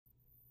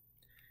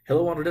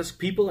Hello Autodesk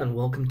people, and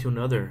welcome to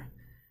another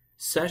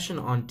session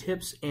on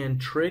tips and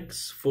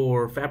tricks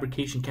for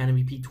Fabrication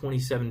CADmep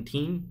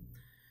 2017.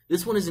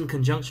 This one is in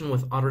conjunction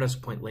with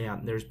Autodesk Point Layout,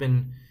 and there's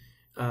been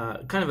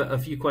kind of a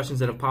few questions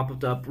that have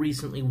popped up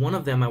recently. One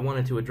of them I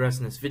wanted to address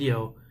in this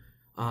video.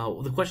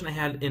 The question I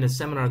had in a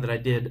seminar that I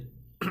did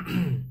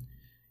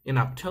in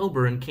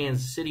October in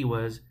Kansas City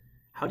was,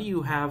 how do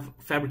you have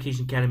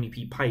Fabrication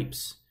CADmep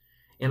pipes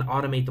and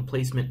automate the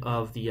placement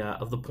of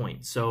the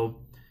points?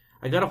 So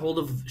I got a hold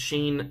of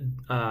Shane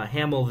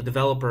Hamill, the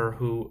developer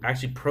who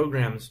actually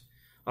programs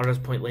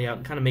Autodesk Point Layout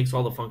and kind of makes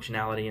all the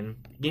functionality, and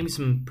gave me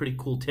some pretty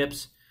cool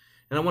tips,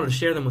 and I wanted to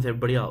share them with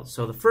everybody else.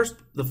 So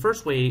the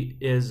first way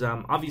is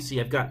obviously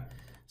I've got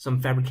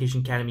some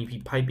Fabrication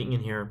CADmep piping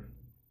in here.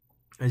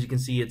 As you can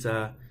see, it's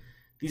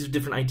these are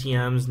different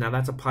ITMs. Now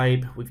that's a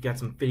pipe. We've got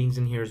some fittings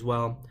in here as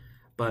well.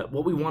 But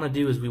what we want to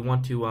do is we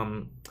want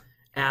to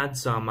add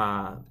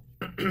some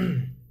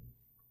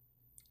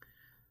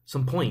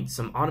some points,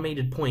 some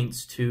automated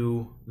points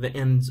to the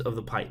ends of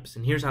the pipes.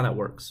 And here's how that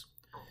works.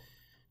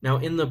 Now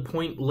in the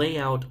Point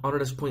Layout,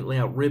 Autodesk Point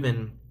Layout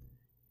ribbon,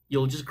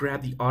 you'll just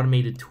grab the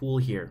automated tool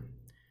here.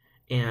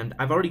 And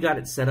I've already got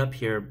it set up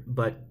here,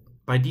 but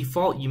by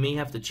default you may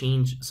have to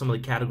change some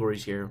of the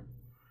categories here.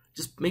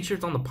 Just make sure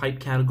it's on the pipe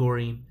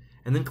category,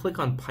 and then click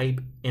on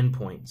pipe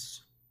endpoints.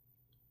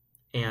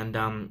 And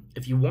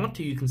if you want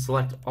to, you can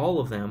select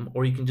all of them,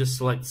 or you can just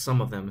select some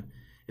of them.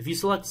 If you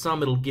select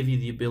some, it'll give you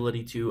the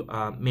ability to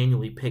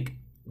manually pick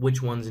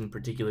which ones in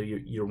particular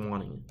you're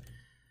wanting.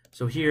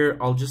 So here,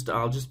 I'll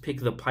just pick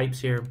the pipes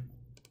here,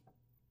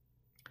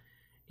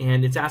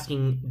 and it's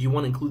asking, do you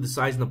want to include the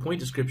size in the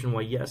point description?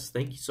 Why, yes,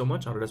 thank you so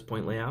much, Autodesk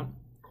Point Layout.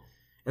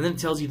 And then it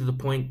tells you that the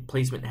point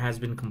placement has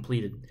been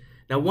completed.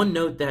 Now, one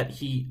note that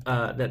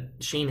that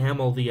Shane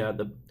Hamill,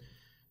 the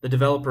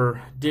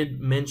developer, did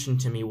mention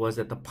to me was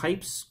that the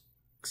points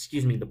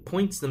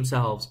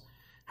themselves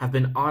have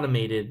been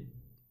automated,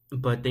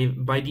 but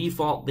by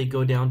default they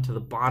go down to the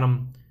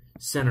bottom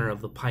center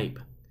of the pipe,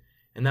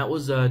 and that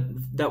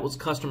was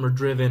customer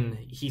driven.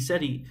 He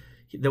said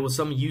there was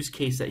some use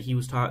case that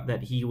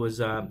he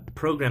was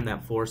programmed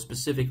that for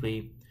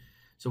specifically.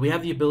 So we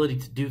have the ability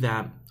to do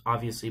that,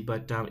 obviously,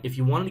 but if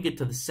you wanted to get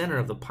to the center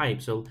of the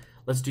pipe, so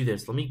let's do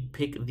this. Let me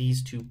pick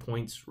these 2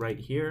 points right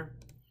here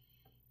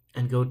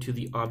and go to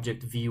the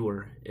object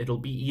viewer. It'll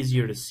be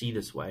easier to see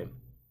this way.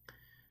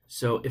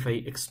 So if I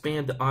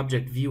expand the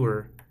object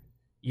viewer,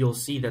 you'll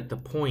see that the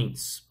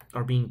points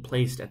are being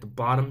placed at the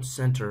bottom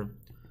center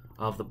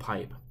of the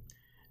pipe.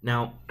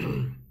 Now,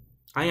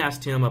 I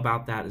asked him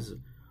about that.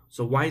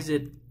 So why is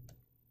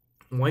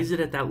it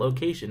at that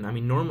location? I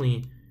mean,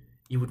 normally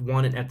you would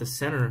want it at the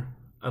center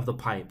of the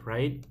pipe,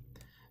 right?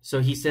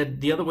 So he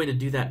said the other way to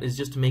do that is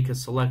just to make a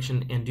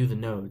selection and do the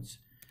nodes.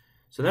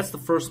 So that's the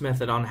first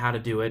method on how to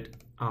do it.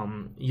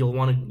 You'll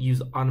want to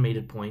use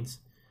automated points.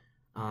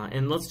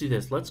 And let's do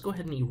this. Let's go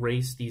ahead and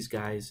erase these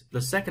guys.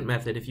 The second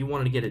method, if you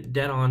wanted to get it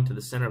dead on to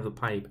the center of the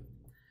pipe,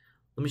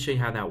 let me show you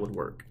how that would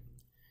work.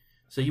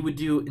 So you would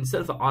do,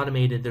 instead of the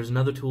automated, there's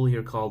another tool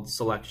here called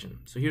selection.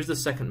 So here's the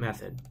second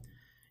method.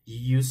 You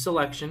use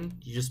selection.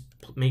 You just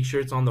make sure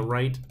it's on the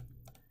right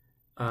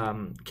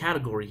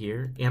category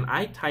here. And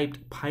I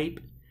typed pipe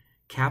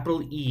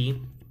capital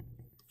E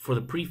for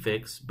the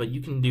prefix, but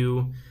you can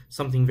do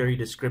something very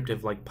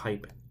descriptive like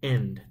pipe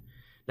end.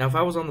 Now, if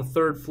I was on the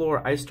 3rd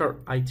floor,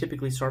 I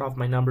typically start off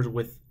my numbers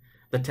with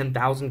the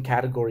 10,000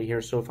 category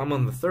here. So if I'm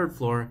on the 3rd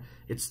floor,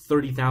 it's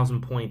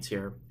 30,000 points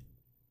here.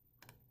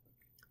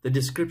 The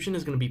description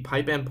is going to be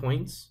pipe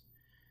endpoints,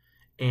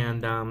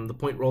 and the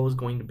point roll is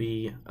going to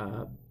be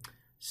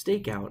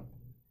stakeout.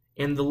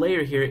 And the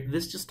layer here,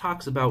 this just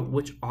talks about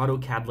which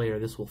AutoCAD layer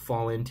this will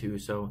fall into.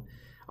 So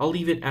I'll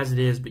leave it as it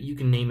is, but you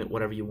can name it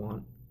whatever you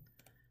want.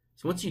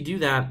 So once you do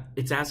that,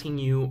 it's asking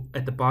you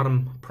at the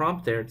bottom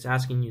prompt there, it's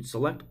asking you to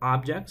select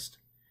objects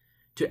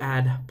to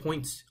add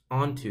points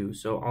onto.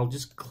 So I'll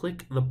just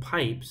click the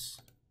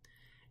pipes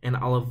and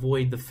I'll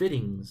avoid the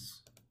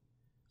fittings.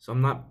 So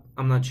I'm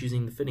not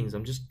choosing the fittings,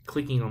 I'm just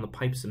clicking on the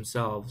pipes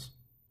themselves.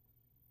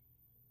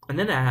 And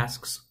then it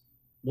asks,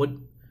 what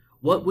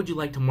would you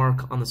like to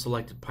mark on the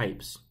selected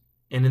pipes?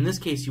 And in this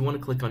case, you want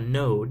to click on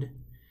node,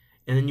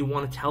 and then you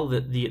want to tell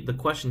the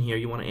question here,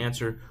 you want to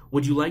answer,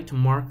 would you like to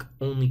mark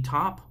only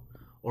top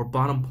or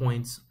bottom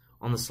points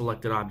on the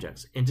selected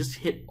objects, and just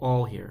hit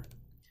all here.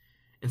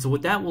 And so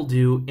what that will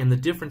do, and the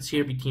difference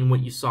here between what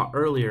you saw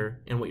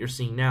earlier and what you're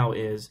seeing now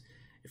is,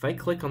 if I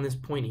click on this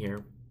point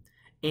here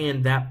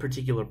and that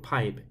particular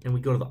pipe, and we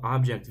go to the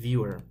object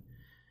viewer,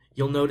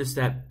 you'll notice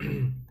that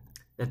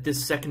that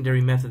this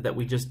secondary method that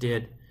we just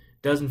did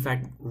does in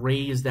fact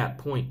raise that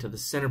point to the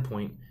center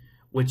point,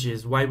 which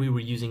is why we were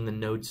using the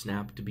node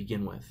snap to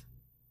begin with.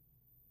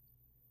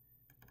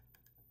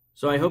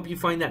 So I hope you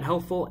find that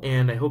helpful,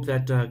 and I hope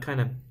that kind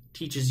of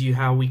teaches you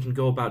how we can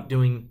go about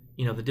doing,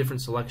 the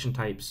different selection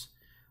types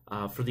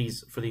for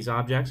these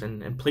objects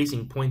and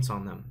placing points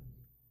on them.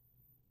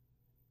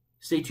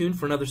 Stay tuned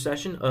for another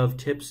session of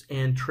tips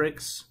and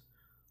tricks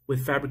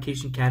with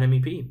Fabrication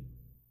CADmep.